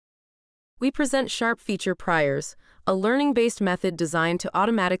We present sharp feature priors, a learning-based method designed to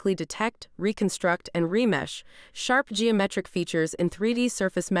automatically detect, reconstruct, and remesh sharp geometric features in 3D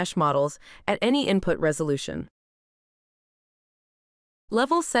surface mesh models at any input resolution.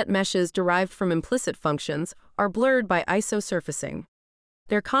 Level set meshes derived from implicit functions are blurred by isosurfacing.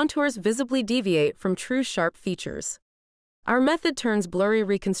 Their contours visibly deviate from true sharp features. Our method turns blurry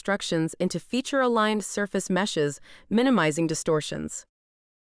reconstructions into feature-aligned surface meshes, minimizing distortions.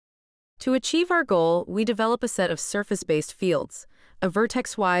 To achieve our goal, we develop a set of surface-based fields, a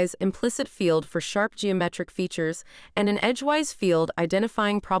vertexwise implicit field for sharp geometric features, and an edgewise field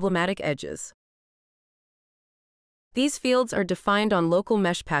identifying problematic edges. These fields are defined on local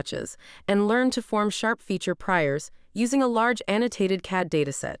mesh patches and learn to form sharp feature priors using a large annotated CAD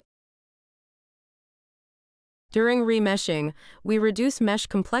dataset. During remeshing, we reduce mesh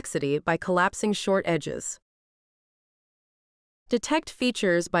complexity by collapsing short edges. Detect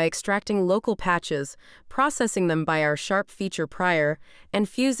features by extracting local patches, processing them by our sharp feature prior, and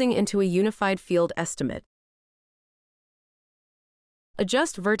fusing into a unified field estimate.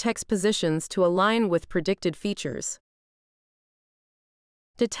 Adjust vertex positions to align with predicted features.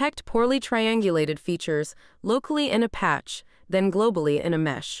 Detect poorly triangulated features locally in a patch, then globally in a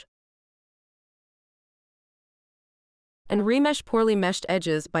mesh. And remesh poorly meshed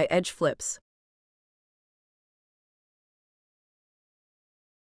edges by edge flips.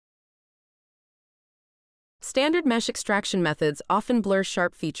 Standard mesh extraction methods often blur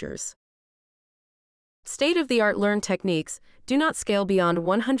sharp features. State-of-the-art learn techniques do not scale beyond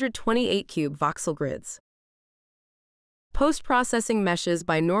 128-cube voxel grids. Post-processing meshes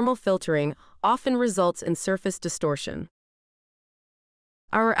by normal filtering often results in surface distortion.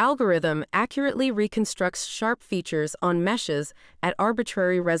 Our algorithm accurately reconstructs sharp features on meshes at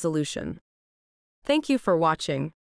arbitrary resolution. Thank you for watching.